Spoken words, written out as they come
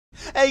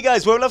Hey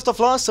guys, where we left off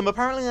last time,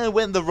 apparently I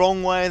went the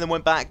wrong way and then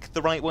went back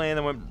the right way and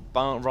then went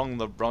wrong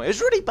the wrong way. It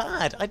was really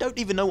bad. I don't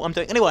even know what I'm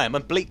doing. Anyway, I'm a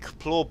bleak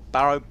full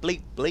barrow.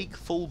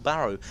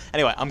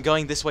 Anyway, I'm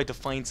going this way to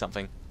find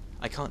something.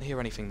 I can't hear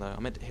anything though. I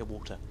meant to hear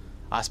water.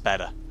 That's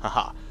better.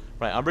 Haha.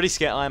 Right, I'm really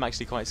scared. I'm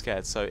actually quite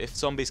scared. So if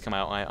zombies come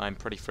out, I'm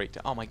pretty freaked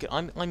out. Oh my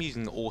god, I'm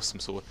using an awesome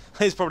sword.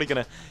 It's probably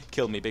gonna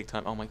kill me big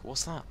time. Oh my,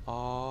 what's that?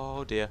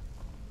 Oh dear.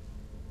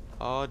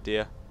 Oh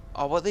dear.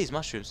 Oh, what are these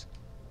mushrooms?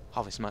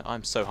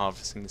 I'm so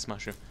harvesting this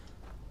mushroom.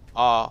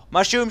 Ah,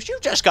 mushrooms, you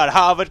just got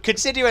harvested.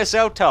 Consider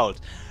yourself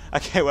told.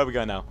 Okay, where are we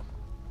going now?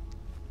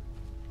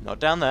 Not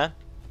down there.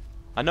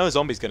 I know a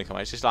zombie's gonna come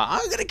out. It's just like,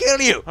 I'm gonna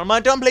kill you. I'm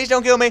like, please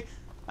don't kill me.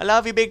 I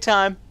love you big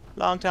time.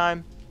 Long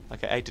time.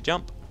 Okay, A to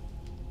jump.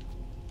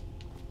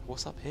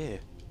 What's up here?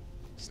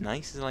 It's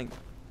nice. It's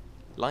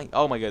like,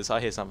 oh my goodness, I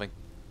hear something.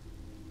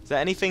 Is there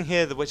anything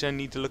here that which I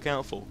need to look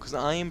out for? Because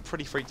I am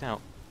pretty freaked out.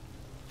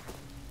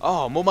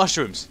 Oh, more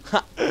mushrooms.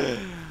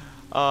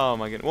 Oh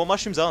my goodness. What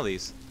mushrooms are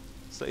these?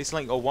 So it's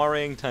like a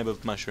worrying type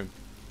of mushroom.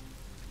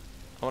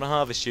 I want to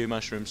harvest you,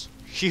 mushrooms.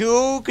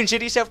 You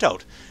consider yourself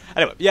told.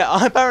 Anyway,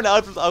 yeah, apparently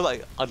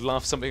I'd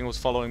laugh if something was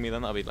following me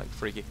then. That'd be like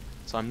freaky.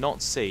 So I'm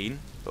not seen,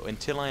 but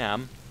until I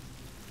am,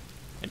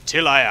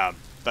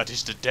 that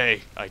is the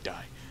day I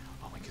die.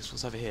 Oh my goodness,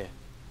 what's over here?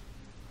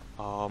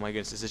 Oh my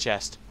goodness, it's a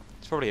chest.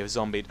 It's probably a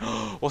zombie.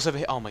 What's over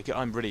here? Oh my god,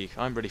 I'm really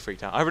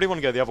freaked out. I really want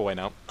to go the other way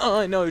now. Oh,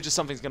 I know, just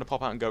something's gonna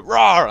pop out and go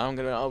roar. I'm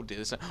gonna, oh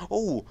dear.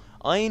 Oh,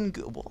 iron.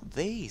 What are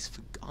these?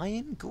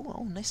 Iron.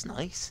 Oh, that's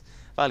nice.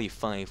 Value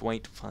 5.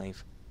 Weight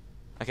 5.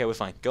 Okay, we're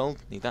fine. Gold.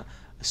 Need that.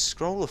 A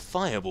scroll of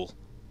fireball.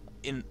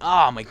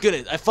 Ah, my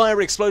goodness. A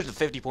fiery explosion of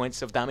 50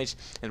 points of damage,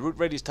 and root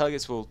radius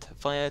targets will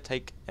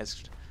take.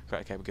 Right,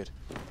 okay, we're good.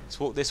 Let's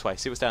walk this way.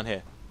 See what's down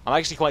here. I'm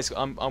actually quite.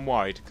 I'm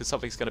worried because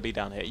something's going to be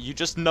down here. You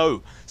just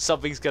know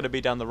something's going to be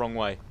down the wrong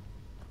way.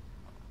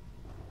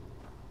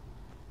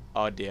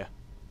 Oh dear.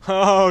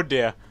 Oh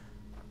dear.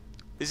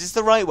 Is this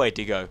the right way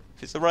to go?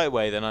 If it's the right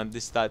way, then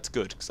that's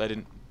good because I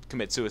didn't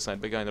commit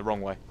suicide by going the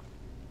wrong way.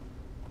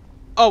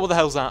 Oh, what the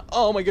hell's that?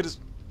 Oh my goodness.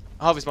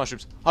 Harvest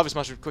mushrooms. Harvest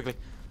mushrooms quickly.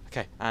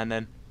 Okay, and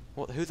then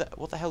what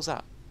the hell's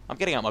that? I'm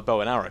getting out my bow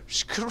and arrow.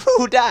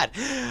 Screw Dad!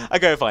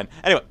 Okay, fine.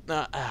 Anyway.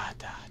 Yeah,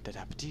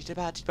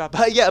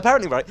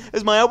 apparently, right. It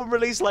was my album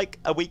released like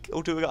a week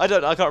or two ago. I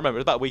can't remember. It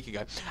was about a week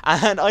ago.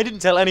 And I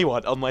didn't tell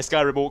anyone on my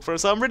Skyrim walkthrough,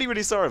 so I'm really,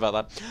 really sorry about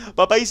that.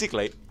 But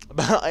basically,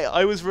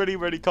 I was really,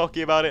 really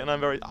cocky about it, and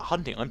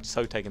I'm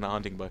so taking that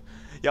hunting bow.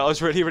 Yeah, I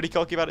was really, really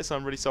cocky about it, so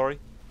I'm really sorry.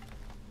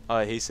 Oh,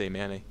 he's seen me,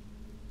 hasn't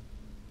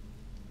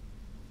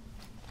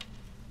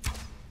he?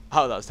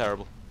 Oh, that was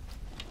terrible.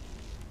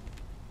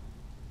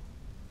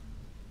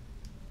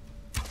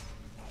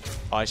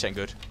 Oh, this ain't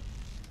good.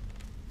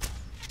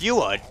 You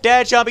are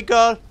dead, zombie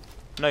girl.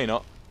 No, you're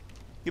not.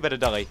 You better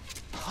die.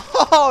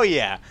 Oh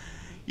yeah,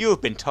 you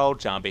have been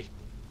told, zombie.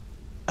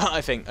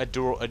 I think a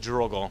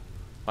dragon.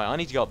 Right, I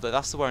need to go up there.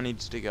 That's the way I need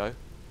to go.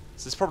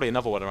 So there's probably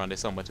another one around here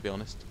somewhere, to be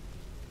honest.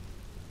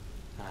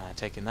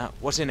 Taking that.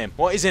 What's in him?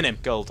 What is in him?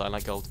 Gold. I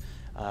like gold.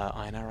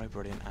 Iron arrow,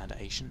 brilliant, and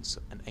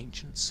an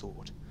ancient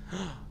sword.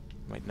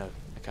 Wait, no.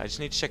 Okay, I just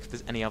need to check if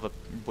there's any other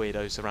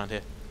weirdos around here.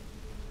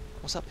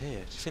 What's up here? Do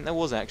you think there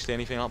was actually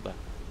anything up there?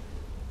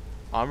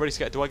 Oh, I'm really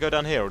scared. Do I go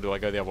down here or do I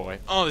go the other way?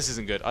 Oh, this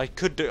isn't good. I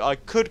could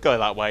go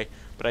that way,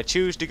 but I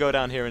choose to go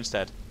down here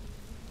instead.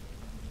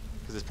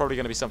 Because there's probably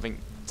going to be something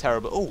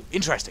terrible. Oh,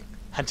 interesting.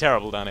 And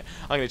terrible down here.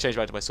 I'm going to change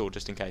back to my sword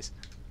just in case.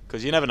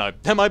 Because you never know.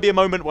 There might be a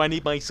moment where I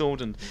need my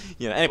sword and,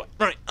 you know, anyway.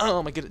 Right.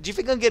 Oh my goodness. Do you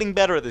think I'm getting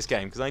better at this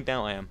game? Because I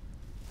doubt I am.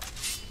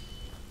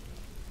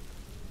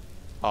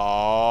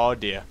 Oh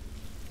dear.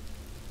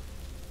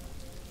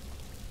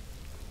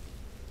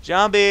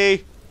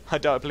 Zombie!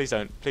 Please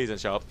don't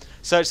show up.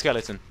 Search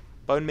skeleton.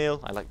 Bone meal.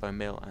 I like bone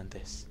meal. And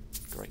this.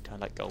 Great. I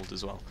like gold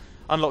as well.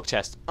 Unlock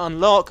chest.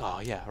 Unlock!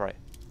 Oh, yeah, right.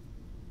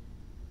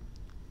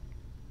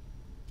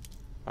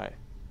 Right.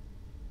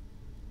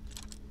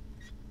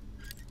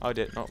 I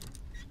did not.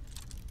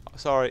 Oh,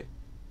 sorry.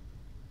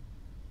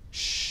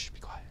 Shh, be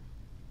quiet.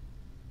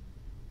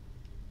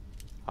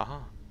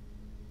 Aha.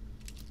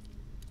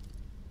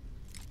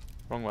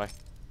 Wrong way.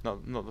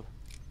 Not the...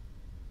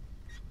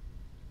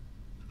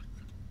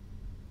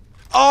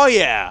 Oh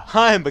yeah!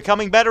 I'm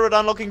becoming better at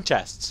unlocking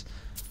chests.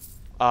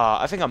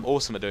 I think I'm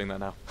awesome at doing that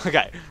now.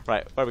 Okay,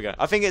 right, where are we going?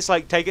 I think it's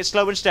like, take it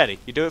slow and steady.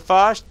 You do it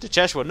fast, the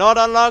chest will not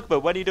unlock,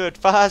 but when you do it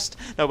fast,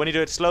 no, when you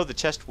do it slow, the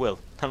chest will.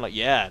 I'm like,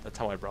 yeah, that's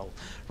how I roll.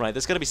 Right,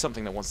 there's going to be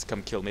something that wants to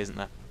come kill me, isn't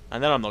there?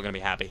 And then I'm not going to be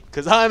happy,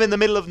 because I'm in the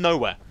middle of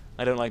nowhere.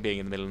 I don't like being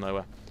in the middle of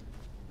nowhere.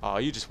 Oh,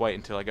 you just wait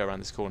until I go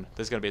around this corner.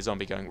 There's going to be a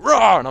zombie going,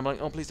 roar! And I'm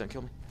like, oh, please don't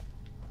kill me.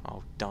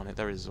 Oh, darn it,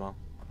 there is as well.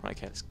 Right,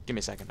 okay, give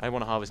me a second. I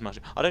want to harvest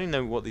mushrooms. I don't even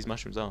know what these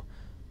mushrooms are.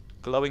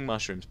 Glowing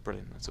mushrooms.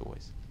 Brilliant, that's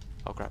always.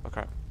 Oh, crap, oh,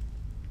 crap.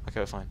 Okay,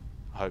 we're fine.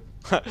 I hope.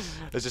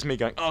 It's just me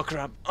going, oh,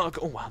 crap. Oh,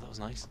 wow, that was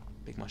nice.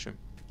 Big mushroom.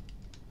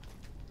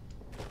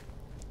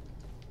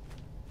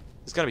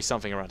 There's got to be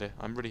something around here.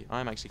 I'm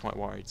actually quite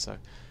worried, so.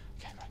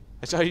 Okay,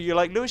 right. So you're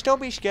like, Lewis,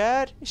 don't be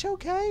scared. It's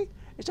okay.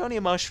 It's only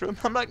a mushroom.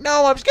 I'm like,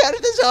 no, I'm scared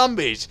of the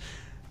zombies.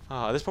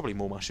 Ah, there's probably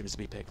more mushrooms to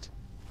be picked.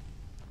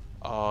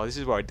 Oh, this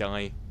is where I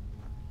die.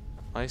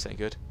 Oh, this ain't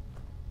good.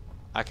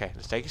 Okay,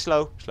 let's take it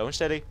slow. Slow and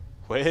steady.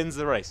 Wins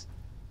the race.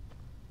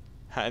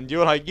 And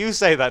you're like, you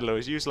say that,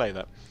 Lewis. You slay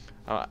that.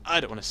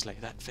 I don't want to slay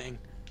that thing.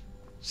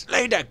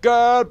 Slay that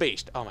girl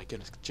beast. Oh my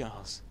goodness,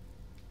 jars.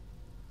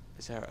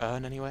 Is there an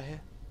urn anywhere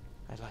here?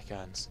 I like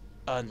urns.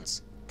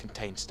 Urns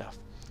contain stuff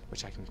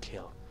which I can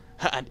kill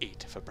and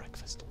eat for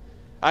breakfast.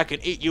 I can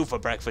eat you for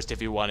breakfast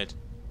if you wanted.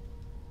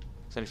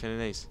 Is there anything in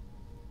these?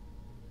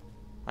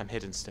 I'm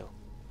hidden still.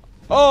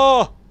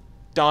 Oh!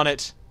 Darn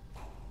it.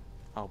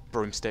 Oh,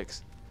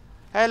 broomsticks.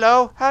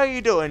 Hello, how are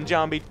you doing,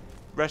 zombie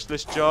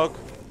restless jog?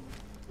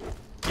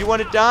 You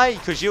want to die?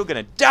 Because you're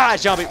going to die,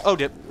 zombie. Oh,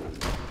 dear.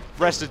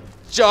 Restless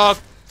jog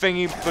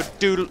thingy for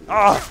doodle.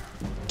 Ah!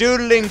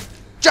 Doodling.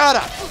 Shut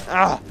up!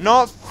 Ah!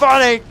 Not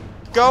funny!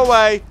 Go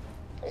away!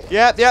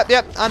 Yep,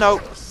 I know.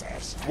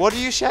 What do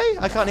you say?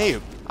 I can't hear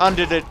you.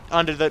 Under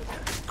the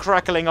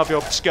crackling of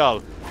your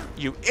skull.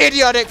 You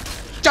idiotic,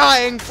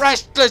 dying,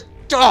 restless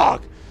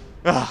dog!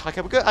 Ugh,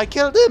 okay, we're good. I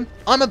killed him.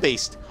 I'm a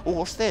beast. Oh,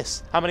 what's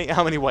this? How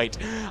many weight?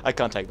 I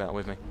can't take that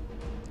with me.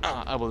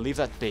 I will leave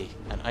that be,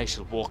 and I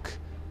shall walk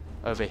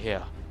over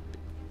here,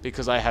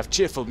 because I have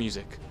cheerful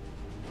music,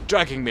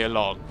 dragging me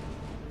along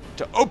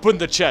to open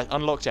the chest,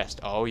 unlock chest.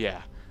 Oh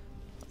yeah.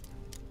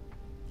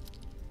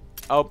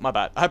 Oh, my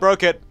bad. I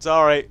broke it.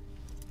 Sorry.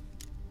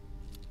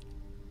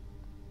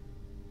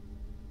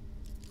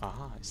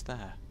 Aha, it's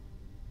there.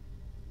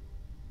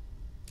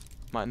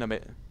 Might no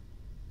bit.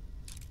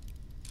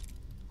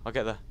 I'll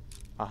get there.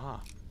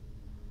 Aha.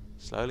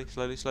 Slowly,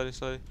 slowly, slowly,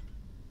 slowly.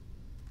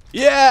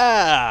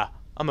 Yeah!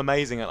 I'm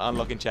amazing at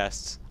unlocking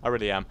chests. I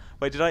really am.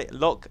 Wait, did I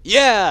lock?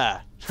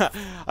 Yeah!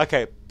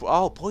 Okay.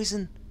 Oh,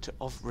 poison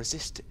of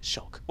resist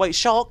shock. Wait,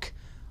 shock?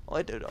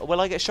 Will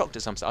I get shocked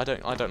at something? I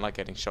don't like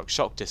getting shocked.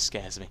 Shock just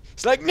scares me.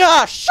 It's like,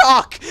 nah,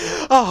 shock!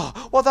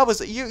 Oh, well, that was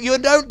you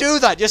don't do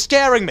that. You're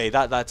scaring me.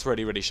 That's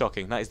really, really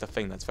shocking. That is the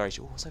thing that's very.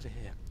 Oh, what's over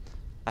here?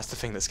 That's the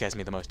thing that scares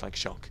me the most, like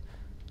shock.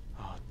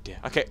 Oh dear.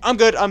 Okay, I'm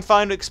good. I'm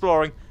fine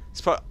exploring. It's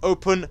for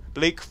open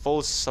bleak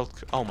falls.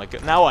 Oh my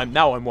god. Now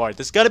I'm worried.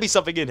 There's gonna be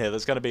something in here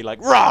that's gonna be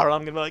like rah, and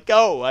I'm gonna be like,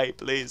 go away,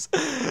 please.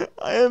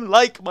 I am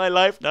like my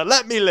life now.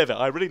 Let me live it.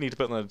 I really need to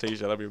put that on a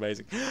t-shirt. That'd be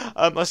amazing.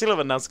 I still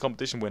haven't announced the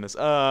competition winners.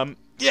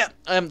 Yeah,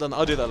 I haven't done that.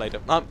 I'll do that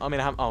later. I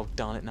mean, oh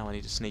darn it. Now I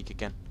need to sneak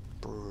again.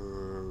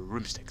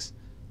 Broomsticks.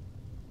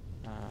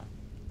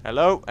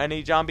 Hello,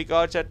 any zombie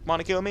guards that want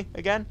to kill me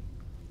again?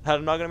 That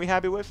I'm not gonna be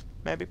happy with?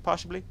 Maybe,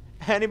 possibly.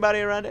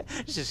 Anybody around it?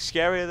 This is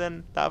scarier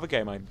than the other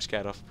game I'm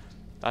scared of.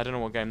 I don't know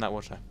what game that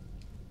was though.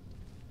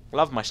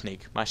 Love my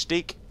sneak. My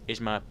sneak is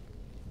my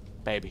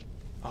baby.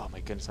 Oh my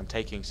goodness, I'm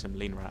taking some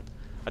lean wrap.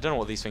 I don't know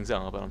what these things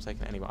are, but I'm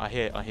taking it anyway. I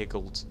hear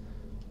ghouls.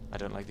 I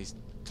don't like these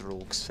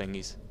drogs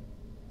thingies.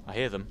 I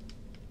hear them.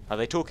 Are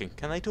they talking?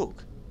 Can they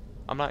talk?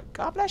 I'm like,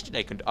 God bless you,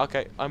 they can.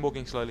 Okay, I'm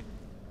walking slowly.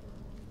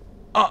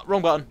 Ah,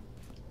 wrong button.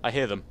 I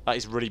hear them. That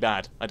is really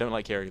bad. I don't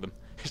like hearing them.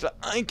 It's like,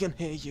 I can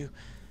hear you.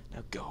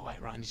 Now go away.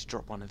 Right, I need to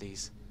drop one of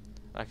these.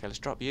 Okay, let's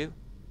drop you.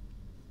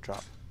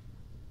 Drop.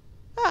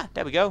 Ah,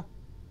 there we go.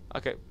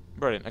 Okay,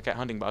 brilliant. Okay,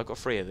 hunting bar. I've got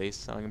 3 of these,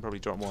 so I can probably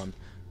drop one.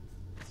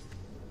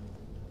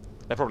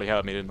 They probably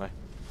heard me, didn't they?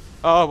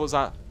 Oh, what was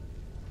that?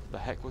 The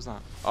heck was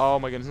that? Oh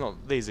my goodness,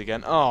 not these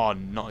again. Oh,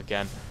 not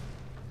again.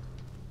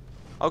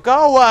 Oh,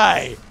 go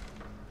away!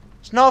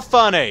 It's not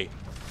funny.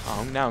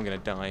 Oh, now I'm gonna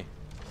die.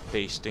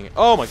 Bee stinging.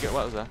 Oh my god,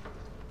 what was that?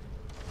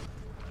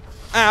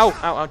 Ow!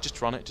 Ow, ow,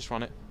 just run it, just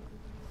run it.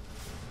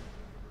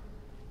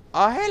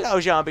 Oh, hello,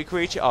 zombie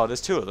creature. Oh,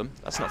 there's 2 of them.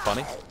 That's not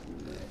funny.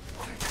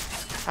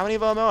 How many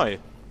of them are you?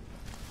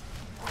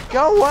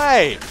 Go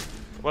away!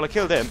 Well, I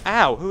killed him.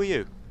 Ow, who are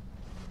you?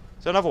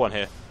 Is there another one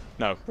here?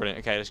 No, brilliant.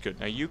 Okay, that's good.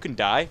 Now you can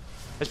die.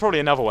 There's probably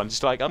another one.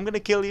 Just like, I'm going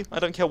to kill you. I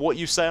don't care what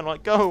you say. I'm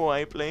like, go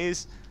away,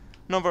 please.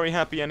 Not very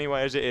happy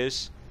anyway as it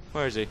is.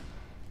 Where is he?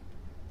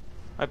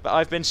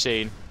 I've been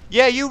seen.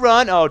 Yeah, you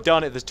run! Oh,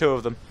 darn it, there's 2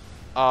 of them.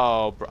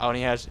 Oh, and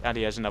he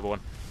has another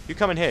one. You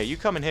come in here. You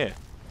come in here.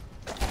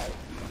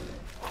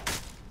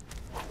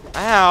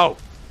 Ow!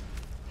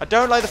 I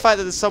don't like the fact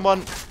that there's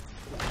someone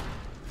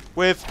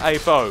with a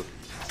bow.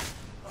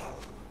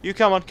 You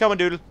come on,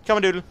 Doodle. Come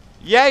on, Doodle.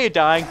 Yeah, you're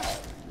dying.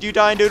 You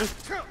dying, Doodle?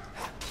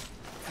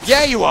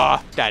 Yeah, you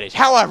are. That is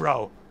how I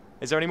roll.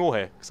 Is there any more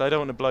here? Because I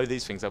don't want to blow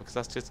these things up, because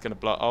that's just going to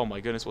blow. Oh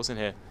my goodness, what's in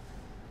here?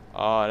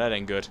 Oh, that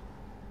ain't good.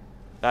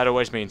 That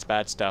always means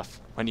bad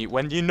stuff.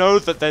 When you know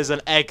that there's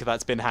an egg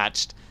that's been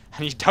hatched,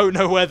 and you don't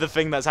know where the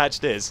thing that's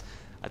hatched is,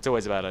 that's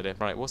always a bad idea.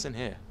 Right, what's in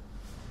here?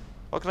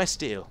 What can I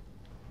steal?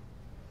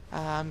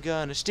 I'm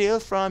gonna steal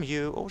from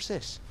you. Oh, what's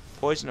this?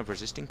 Poison of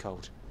resisting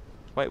cold.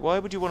 Wait, why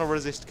would you want to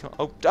resist cold?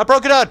 Oh, I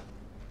broke it on!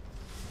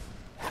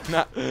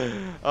 Nah.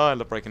 Oh, I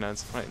love breaking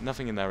hands. Right,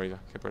 nothing in there either.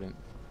 Okay, brilliant.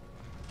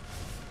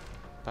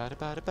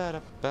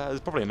 There's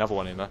probably another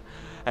one in there.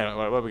 Anyway,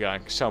 where are we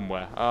going?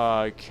 Somewhere.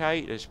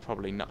 Okay, there's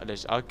probably not.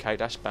 Okay,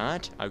 that's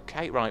bad.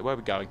 Okay, right, where are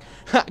we going?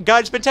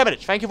 Guys, it's been 10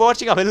 minutes. Thank you for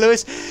watching. I've been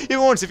Lewis.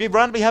 If you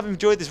randomly have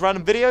enjoyed this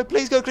random video,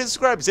 please go click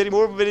subscribe. If you see any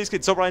more of my videos,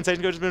 click top right and say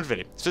go to the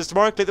video. It's just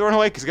tomorrow. Click the run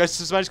away because it goes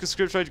to Smash,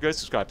 subscribe, go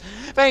subscribe.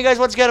 Thank you guys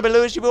once again. I've been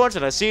Lewis. You've been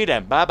watching. I'll see you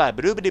then. Bye bye.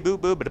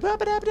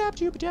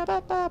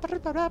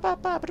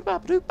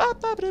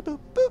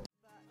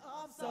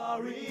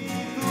 Sorry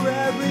for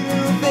every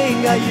little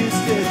thing I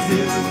used to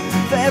do,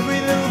 for every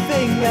little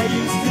thing I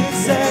used to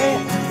say.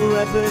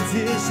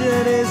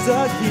 Repetition is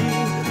a key,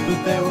 but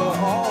they were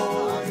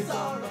always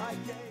on my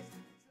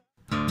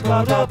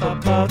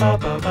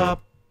case.